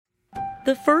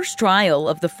The first trial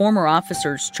of the former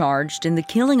officers charged in the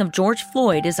killing of George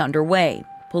Floyd is underway.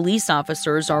 Police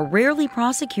officers are rarely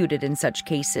prosecuted in such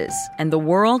cases, and the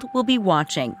world will be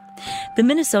watching. The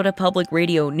Minnesota Public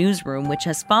Radio newsroom, which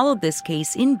has followed this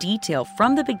case in detail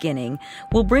from the beginning,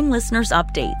 will bring listeners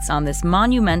updates on this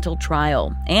monumental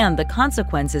trial and the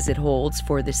consequences it holds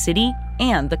for the city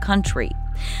and the country.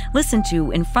 Listen to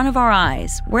In Front of Our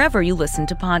Eyes wherever you listen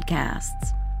to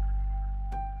podcasts.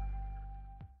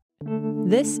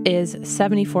 This is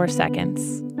 74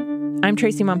 Seconds. I'm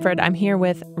Tracy Mumford. I'm here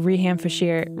with Reham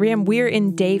Fashir. Reham, we're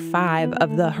in day 5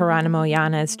 of the Geronimo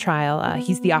Yanez trial.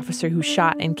 He's the officer who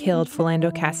shot and killed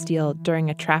Philando Castile during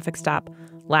a traffic stop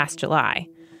last July.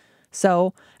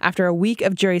 So, after a week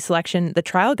of jury selection, the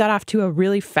trial got off to a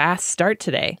really fast start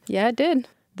today. Yeah, it did.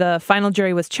 The final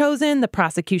jury was chosen, the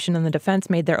prosecution and the defense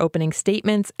made their opening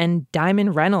statements, and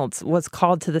Diamond Reynolds was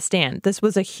called to the stand. This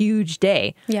was a huge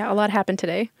day. Yeah, a lot happened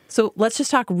today. So let's just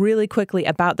talk really quickly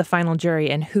about the final jury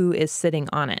and who is sitting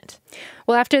on it.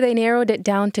 Well, after they narrowed it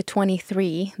down to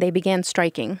 23, they began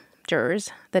striking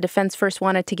jurors. The defense first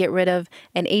wanted to get rid of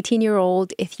an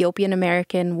 18-year-old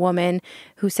Ethiopian-American woman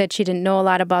who said she didn't know a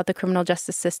lot about the criminal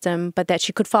justice system, but that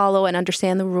she could follow and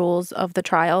understand the rules of the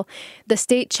trial. The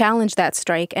state challenged that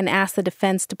strike and asked the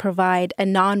defense to provide a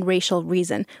non-racial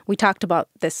reason. We talked about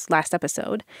this last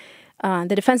episode.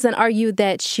 The defense then argued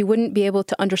that she wouldn't be able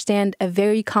to understand a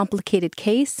very complicated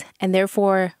case, and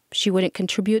therefore she wouldn't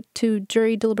contribute to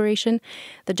jury deliberation.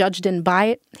 The judge didn't buy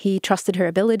it. He trusted her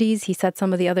abilities. He said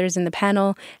some of the others in the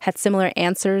panel had similar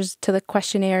answers to the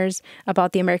questionnaires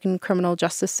about the American criminal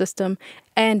justice system,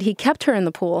 and he kept her in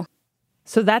the pool.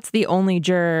 So that's the only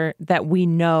juror that we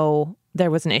know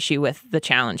there was an issue with the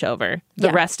challenge over.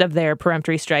 The rest of their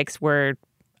peremptory strikes were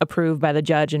approved by the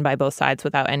judge and by both sides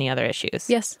without any other issues.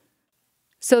 Yes.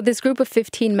 So this group of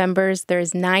 15 members,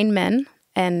 there's 9 men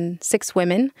and 6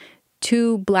 women,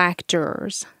 2 black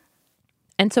jurors.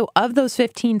 And so of those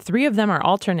 15, 3 of them are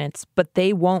alternates, but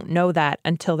they won't know that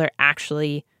until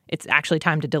it's actually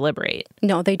time to deliberate.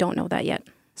 No, they don't know that yet.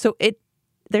 So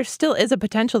there still is a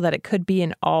potential that it could be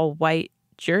an all-white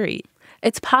jury.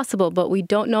 It's possible, but we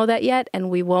don't know that yet,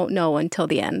 and we won't know until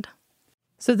the end.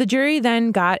 So the jury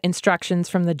then got instructions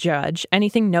from the judge.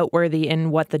 Anything noteworthy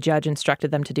in what the judge instructed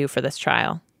them to do for this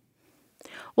trial?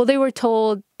 Well, they were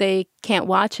told they can't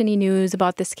watch any news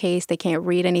about this case. They can't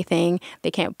read anything.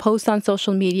 They can't post on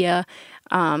social media.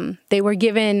 They were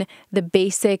given the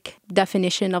basic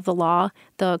definition of the law,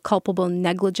 the culpable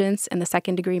negligence and the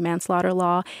second-degree manslaughter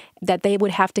law, that they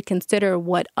would have to consider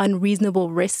what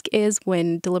unreasonable risk is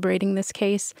when deliberating this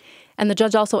case. And the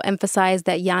judge also emphasized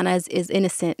that Yanez is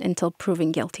innocent until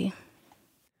proven guilty.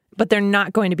 But they're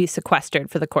not going to be sequestered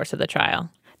for the course of the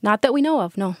trial? Not that we know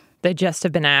of, no. They just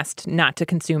have been asked not to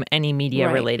consume any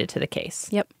media related to the case.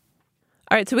 Yep.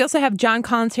 All right, so we also have John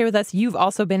Collins here with us. You've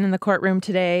also been in the courtroom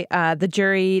today. The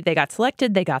jury, they got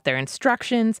selected, they got their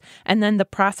instructions, and then the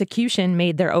prosecution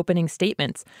made their opening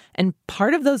statements. And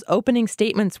part of those opening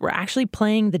statements were actually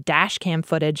playing the dash cam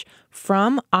footage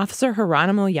from Officer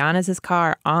Geronimo Yanez's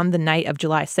car on the night of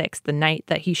July 6th, the night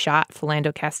that he shot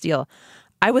Philando Castile.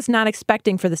 I was not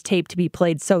expecting for this tape to be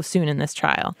played so soon in this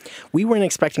trial. We weren't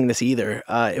expecting this either.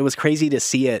 It was crazy to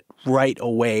see it right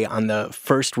away on the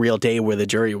first real day where the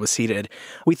jury was seated.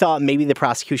 We thought maybe the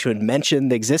prosecution would mention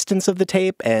the existence of the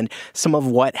tape and some of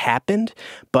what happened,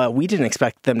 but we didn't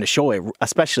expect them to show it,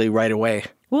 especially right away.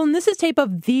 Well, and this is tape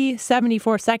of the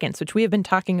 74 seconds, which we have been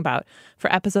talking about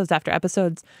for episodes after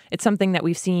episodes. It's something that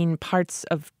we've seen parts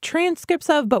of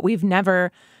transcripts of, but we've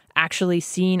never actually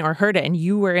seen or heard it, and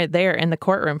you were there in the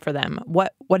courtroom for them.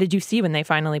 What did you see when they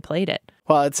finally played it?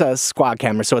 Well, it's a squad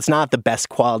camera, so it's not the best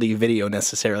quality video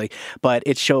necessarily, but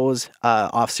it shows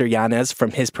Officer Yanez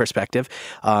from his perspective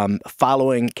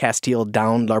following Castile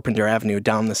down Larpenteur Avenue,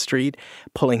 down the street,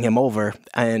 pulling him over,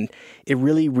 and it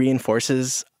really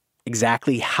reinforces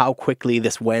exactly how quickly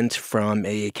this went from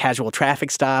a casual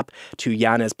traffic stop to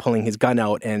Yanez pulling his gun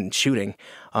out and shooting,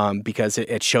 because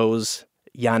it shows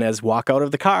Yanez walk out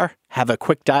of the car, have a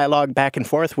quick dialogue back and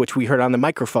forth, which we heard on the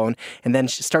microphone, and then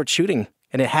start shooting.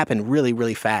 And it happened really,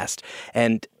 really fast.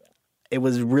 And it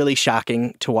was really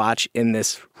shocking to watch in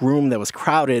this room that was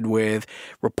crowded with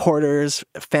reporters,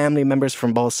 family members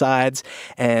from both sides,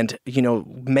 and,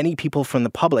 many people from the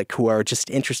public who are just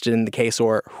interested in the case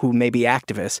or who may be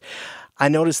activists. I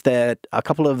noticed that a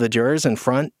couple of the jurors in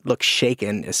front looked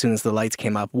shaken as soon as the lights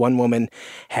came up. One woman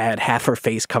had half her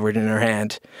face covered in her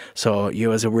hand. So it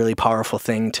was a really powerful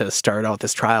thing to start out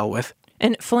this trial with.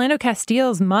 And Philando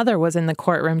Castile's mother was in the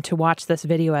courtroom to watch this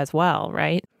video as well,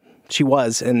 right? She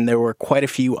was, and there were quite a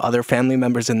few other family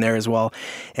members in there as well.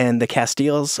 And the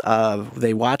Castilles,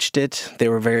 they watched it. They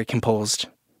were very composed.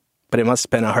 But it must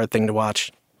have been a hard thing to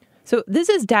watch. So this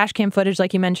is dash cam footage,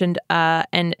 like you mentioned,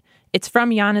 and it's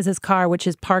from Yanez's car, which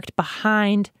is parked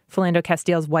behind Philando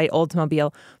Castile's white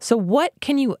Oldsmobile. So what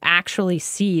can you actually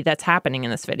see that's happening in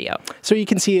this video? So you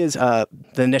can see the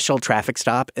initial traffic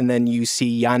stop, and then you see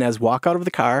Yanez walk out of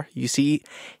the car. You see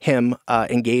him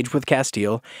engage with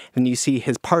Castile, and you see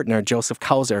his partner, Joseph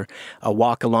Kauser,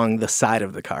 walk along the side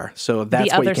of the car. So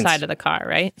that's the what other side of the car,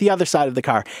 right? The other side of the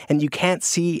car. And you can't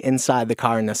see inside the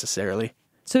car necessarily.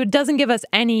 So it doesn't give us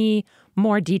any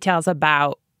more details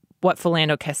about what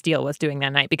Philando Castile was doing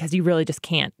that night, because you really just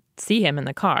can't see him in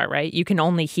the car, right? You can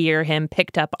only hear him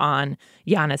picked up on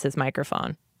Yanez's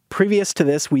microphone. Previous to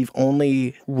this, we've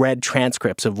only read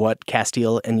transcripts of what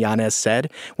Castile and Yanez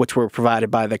said, which were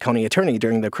provided by the county attorney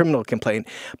during the criminal complaint.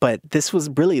 But this was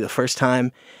really the first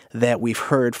time that we've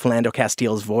heard Philando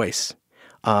Castile's voice.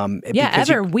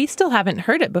 We still haven't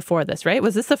heard it before this, right?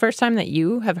 Was this the first time that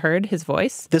you have heard his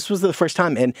voice? This was the first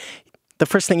time, and the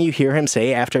first thing you hear him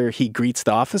say after he greets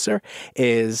the officer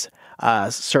is,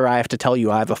 "Sir, I have to tell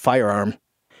you I have a firearm."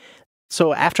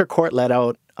 So after court let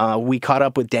out, we caught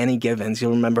up with Danny Givens.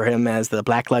 You'll remember him as the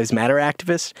Black Lives Matter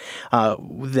activist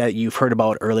that you've heard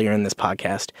about earlier in this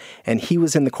podcast. And he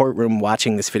was in the courtroom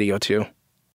watching this video too.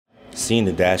 Seeing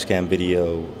the dash cam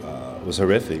video was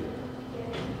horrific.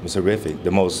 It was horrific.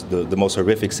 The most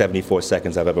horrific 74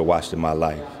 seconds I've ever watched in my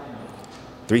life.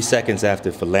 3 seconds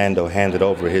after Philando handed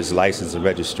over his license and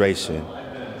registration,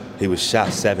 he was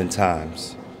shot 7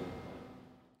 times.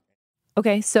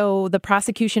 Okay, so the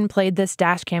prosecution played this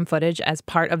dash cam footage as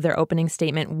part of their opening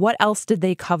statement. What else did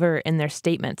they cover in their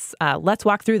statements? Let's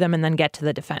walk through them and then get to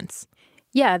the defense.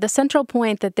 Yeah, the central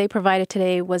point that they provided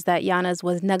today was that Yanez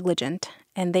was negligent.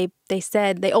 And they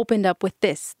said, they opened up with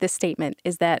this statement,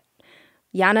 is that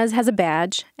Yanez has a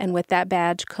badge, and with that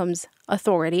badge comes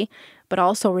authority, but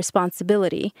also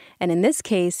responsibility. And in this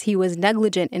case, he was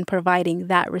negligent in providing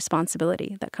that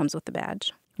responsibility that comes with the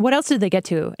badge. What else did they get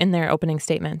to in their opening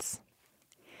statements?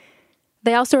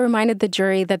 They also reminded the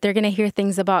jury that they're going to hear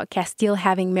things about Castile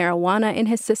having marijuana in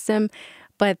his system,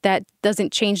 but that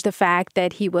doesn't change the fact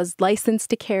that he was licensed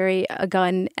to carry a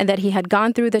gun and that he had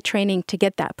gone through the training to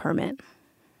get that permit.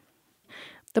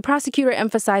 The prosecutor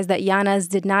emphasized that Yanez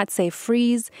did not say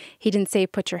freeze. He didn't say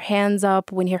put your hands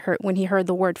up when he heard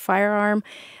the word firearm.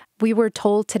 We were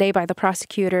told today by the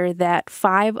prosecutor that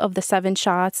 5 of the 7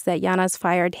 shots that Yanez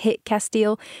fired hit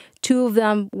Castile. 2 of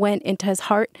them went into his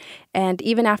heart. And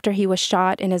even after he was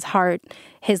shot in his heart,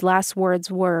 his last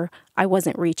words were, "I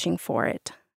wasn't reaching for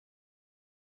it."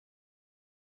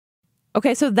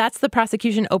 Okay, so that's the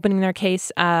prosecution opening their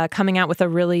case, coming out with a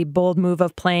really bold move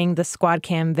of playing the squad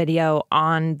cam video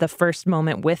on the first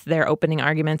moment with their opening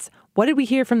arguments. What did we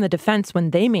hear from the defense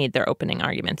when they made their opening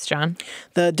arguments, John?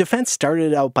 The defense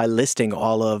started out by listing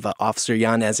all of Officer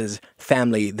Yanez's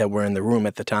family that were in the room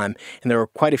at the time. And there were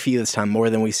quite a few this time, more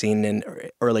than we've seen in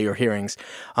earlier hearings.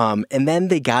 And then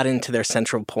they got into their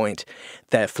central point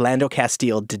that Philando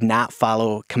Castile did not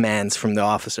follow commands from the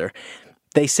officer.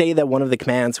 They say that one of the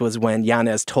commands was when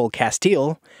Yanez told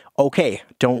Castile, "Okay,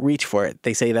 don't reach for it."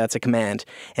 They say that's a command,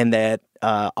 and that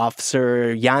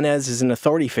Officer Yanez is an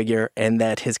authority figure and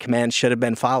that his command should have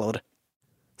been followed.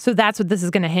 So that's what this is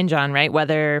going to hinge on, right?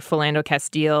 Whether Philando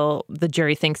Castile, the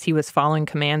jury thinks he was following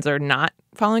commands or not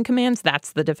following commands.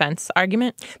 That's the defense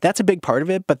argument. That's a big part of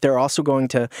it, but they're also going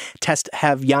to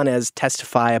have Yanez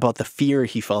testify about the fear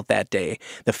he felt that day,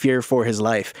 the fear for his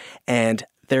life, and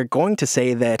they're going to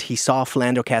say that he saw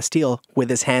Philando Castile with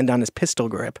his hand on his pistol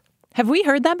grip. Have we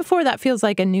heard that before? That feels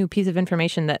like a new piece of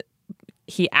information, that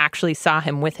he actually saw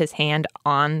him with his hand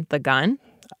on the gun.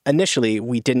 Initially,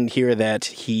 we didn't hear that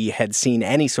he had seen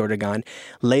any sort of gun.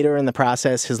 Later in the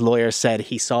process, his lawyer said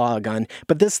he saw a gun.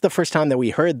 But this is the first time that we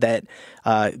heard that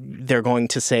they're going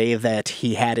to say that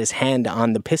he had his hand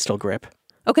on the pistol grip.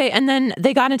 Okay, and then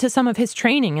they got into some of his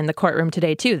training in the courtroom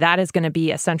today, too. That is going to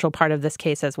be a central part of this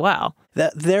case as well.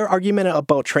 Their argument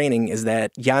about training is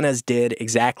that Yanez did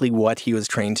exactly what he was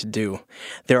trained to do.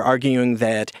 They're arguing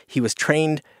that he was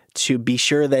trained to be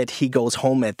sure that he goes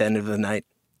home at the end of the night.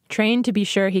 Trained to be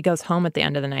sure he goes home at the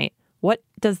end of the night. What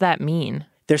does that mean?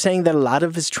 They're saying that a lot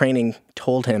of his training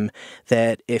told him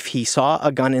that if he saw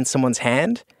a gun in someone's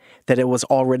hand, that it was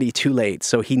already too late.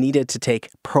 So he needed to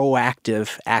take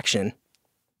proactive action.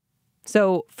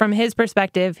 So from his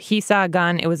perspective, he saw a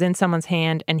gun, it was in someone's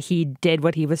hand, and he did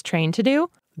what he was trained to do?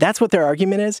 That's what their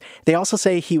argument is. They also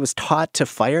say he was taught to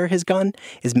fire his gun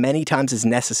as many times as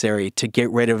necessary to get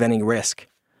rid of any risk.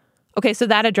 Okay, so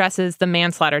that addresses the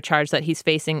manslaughter charge that he's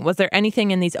facing. Was there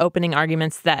anything in these opening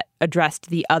arguments that addressed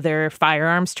the other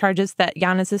firearms charges that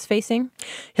Yanez is facing?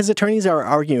 His attorneys are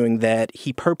arguing that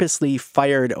he purposely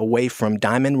fired away from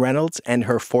Diamond Reynolds and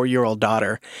her 4-year-old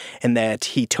daughter, and that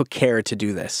he took care to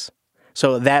do this.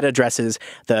 So that addresses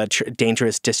the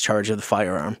dangerous discharge of the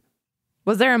firearm.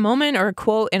 Was there a moment or a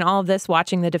quote in all of this,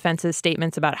 watching the defense's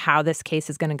statements about how this case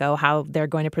is going to go, how they're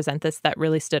going to present this, that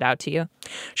really stood out to you?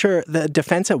 Sure. The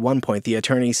defense at one point, the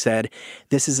attorney said,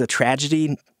 this is a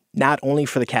tragedy not only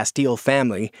for the Castile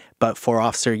family, but for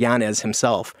Officer Yanez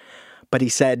himself. But he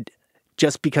said,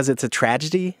 just because it's a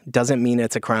tragedy doesn't mean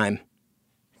it's a crime.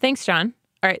 Thanks, John.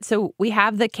 All right, so we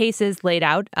have the cases laid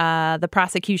out. The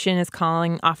prosecution is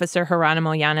calling Officer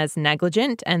Geronimo Yanez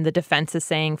negligent, and the defense is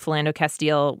saying Philando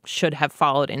Castile should have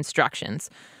followed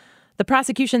instructions. The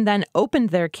prosecution then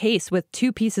opened their case with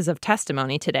 2 pieces of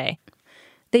testimony today.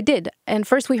 They did. And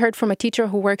first we heard from a teacher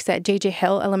who works at J.J.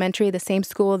 Hill Elementary, the same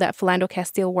school that Philando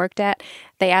Castile worked at.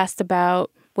 They asked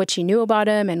about what she knew about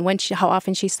him and how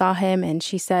often she saw him. And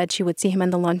she said she would see him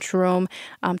in the lunchroom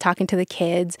talking to the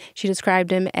kids. She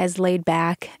described him as laid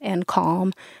back and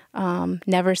calm,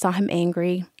 never saw him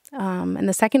angry. And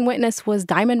the second witness was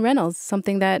Diamond Reynolds,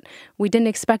 something that we didn't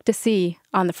expect to see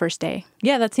on the first day.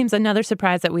 Yeah, that seems another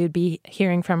surprise that we would be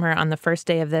hearing from her on the first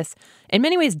day of this. In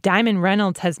many ways, Diamond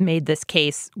Reynolds has made this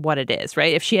case what it is,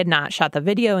 right? If she had not shot the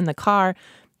video in the car,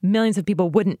 millions of people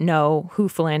wouldn't know who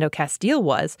Philando Castile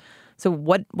was. So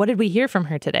what did we hear from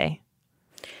her today?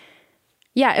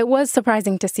 Yeah, it was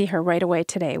surprising to see her right away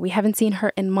today. We haven't seen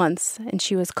her in months, and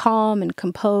she was calm and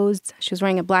composed. She was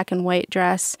wearing a black and white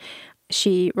dress.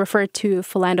 She referred to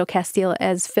Philando Castile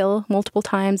as Phil multiple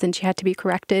times, and she had to be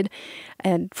corrected,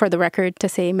 and for the record, to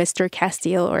say Mr.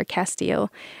 Castile or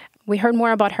Castile. We heard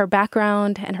more about her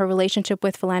background and her relationship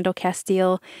with Philando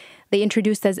Castile. They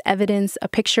introduced as evidence a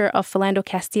picture of Philando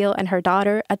Castile and her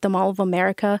daughter at the Mall of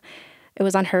America. It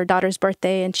was on her daughter's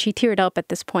birthday, and she teared up at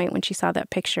this point when she saw that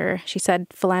picture. She said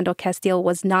Philando Castile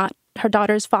was not her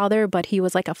daughter's father, but he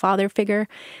was like a father figure.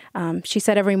 She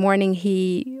said every morning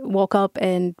he woke up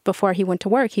and before he went to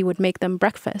work, he would make them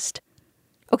breakfast.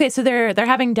 Okay, so they're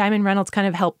having Diamond Reynolds kind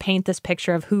of help paint this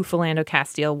picture of who Philando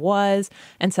Castile was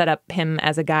and set up him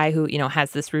as a guy who,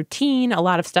 has this routine, a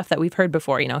lot of stuff that we've heard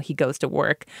before. He goes to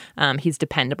work. He's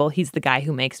dependable. He's the guy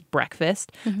who makes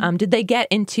breakfast. Mm-hmm. Did they get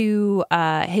into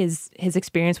his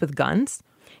experience with guns?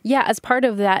 Yeah, as part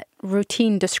of that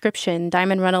routine description,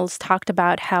 Diamond Reynolds talked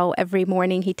about how every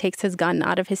morning he takes his gun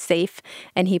out of his safe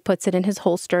and he puts it in his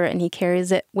holster and he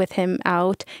carries it with him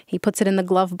out. He puts it in the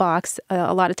glove box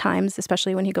a lot of times,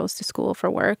 especially when he goes to school for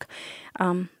work.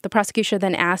 The prosecution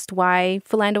then asked why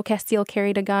Philando Castile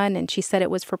carried a gun, and she said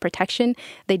it was for protection.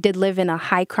 They did live in a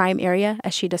high crime area,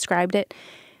 as she described it.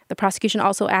 The prosecution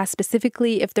also asked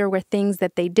specifically if there were things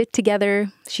that they did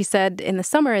together. She said in the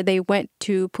summer they went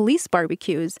to police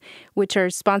barbecues, which are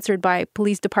sponsored by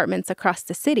police departments across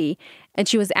the city. And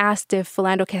she was asked if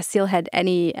Philando Castile had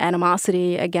any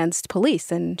animosity against police,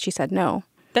 and she said no.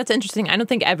 That's interesting. I don't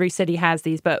think every city has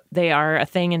these, but they are a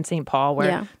thing in St. Paul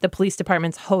where the police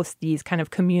departments host these kind of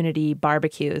community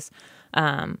barbecues.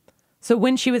 So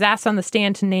when she was asked on the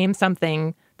stand to name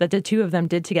something that the two of them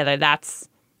did together, that's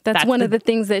one of the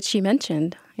things that she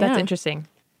mentioned. That's interesting.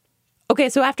 Okay,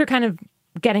 so after kind of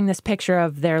getting this picture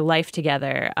of their life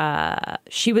together,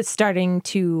 she was starting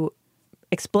to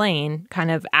explain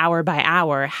kind of hour by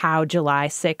hour how July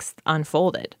 6th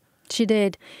unfolded. She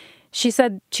did. She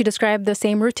said she described the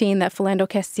same routine that Philando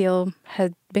Castile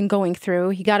had been going through.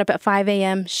 He got up at 5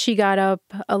 a.m. She got up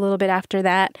a little bit after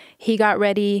that. He got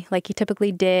ready like he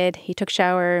typically did. He took a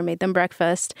shower, made them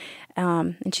breakfast.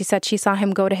 And she said she saw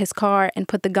him go to his car and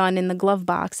put the gun in the glove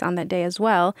box on that day as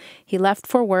well. He left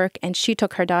for work, and she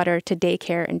took her daughter to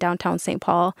daycare in downtown St.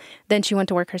 Paul. Then she went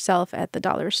to work herself at the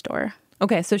dollar store.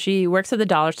 Okay, so she works at the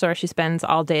dollar store. She spends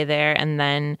all day there, and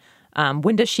then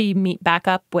when does she meet back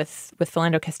up with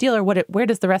Philando Castile, or where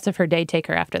does the rest of her day take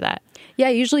her after that? Yeah,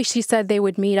 usually she said they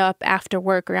would meet up after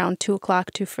work around 2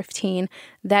 o'clock, 2:15.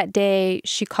 That day,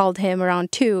 she called him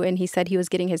around 2, and he said he was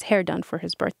getting his hair done for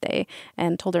his birthday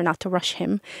and told her not to rush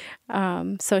him.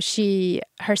 So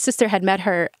her sister had met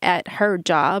her at her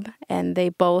job, and they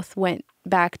both went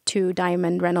back to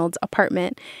Diamond Reynolds'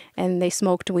 apartment, and they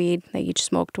smoked weed. They each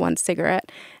smoked one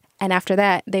cigarette. And after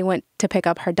that, they went to pick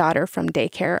up her daughter from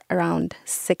daycare around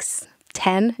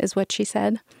 6:10 is what she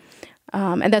said.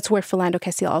 And that's where Philando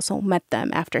Castile also met them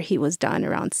after he was done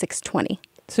around 6:20.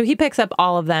 So he picks up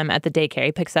all of them at the daycare.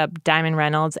 He picks up Diamond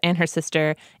Reynolds and her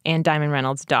sister and Diamond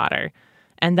Reynolds' daughter.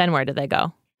 And then where do they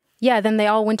go? Yeah, then they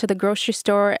all went to the grocery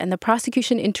store, and the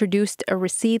prosecution introduced a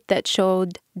receipt that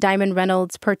showed Diamond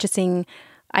Reynolds purchasing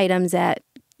items at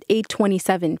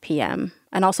 8:27 p.m.,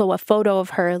 and also a photo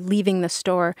of her leaving the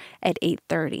store at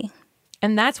 8:30.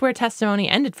 And that's where testimony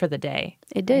ended for the day.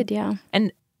 It did, yeah.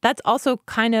 And that's also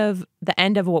kind of the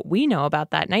end of what we know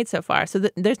about that night so far. So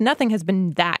there's nothing has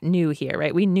been that new here,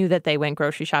 right? We knew that they went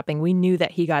grocery shopping. We knew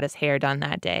that he got his hair done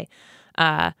that day.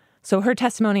 So her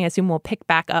testimony, I assume, will pick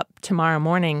back up tomorrow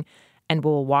morning and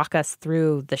will walk us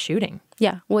through the shooting.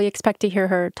 Yeah, we expect to hear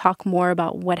her talk more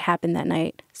about what happened that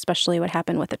night, especially what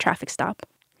happened with the traffic stop.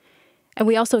 And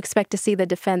we also expect to see the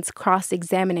defense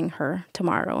cross-examining her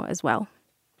tomorrow as well.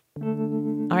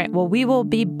 All right, well, we will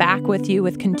be back with you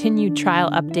with continued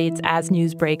trial updates as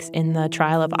news breaks in the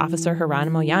trial of Officer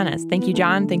Geronimo Yanez. Thank you,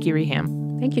 John. Thank you,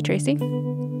 Reham. Thank you, Tracy.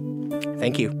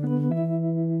 Thank you.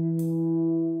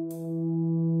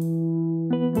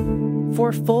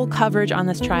 For full coverage on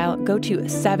this trial, go to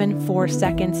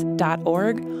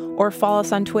 74seconds.org or follow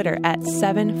us on Twitter at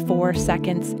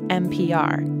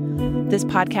 74secondsmpr. This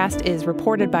podcast is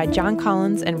reported by John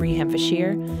Collins and Reham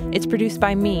Fashir. It's produced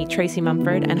by me, Tracy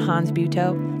Mumford, and Hans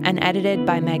Buetow, and edited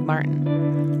by Meg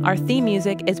Martin. Our theme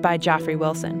music is by Joffrey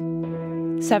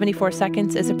Wilson. 74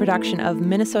 Seconds is a production of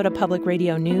Minnesota Public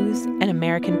Radio News and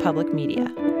American Public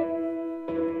Media.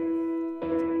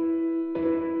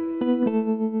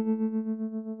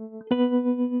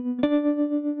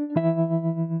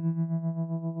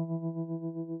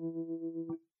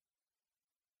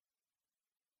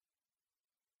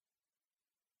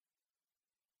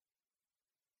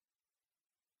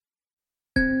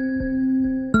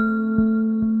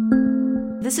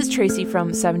 This is Tracy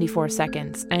from 74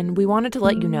 Seconds, and we wanted to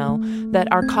let you know that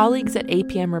our colleagues at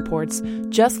APM Reports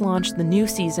just launched the new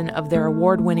season of their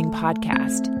award-winning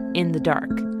podcast, In the Dark.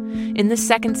 In this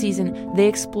second season, they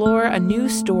explore a new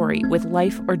story with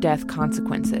life or death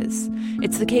consequences.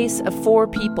 It's the case of 4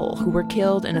 people who were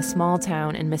killed in a small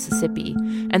town in Mississippi,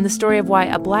 and the story of why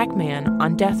a black man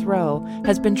on death row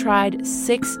has been tried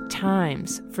 6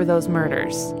 times for those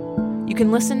murders. You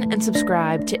can listen and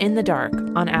subscribe to In the Dark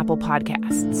on Apple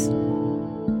Podcasts.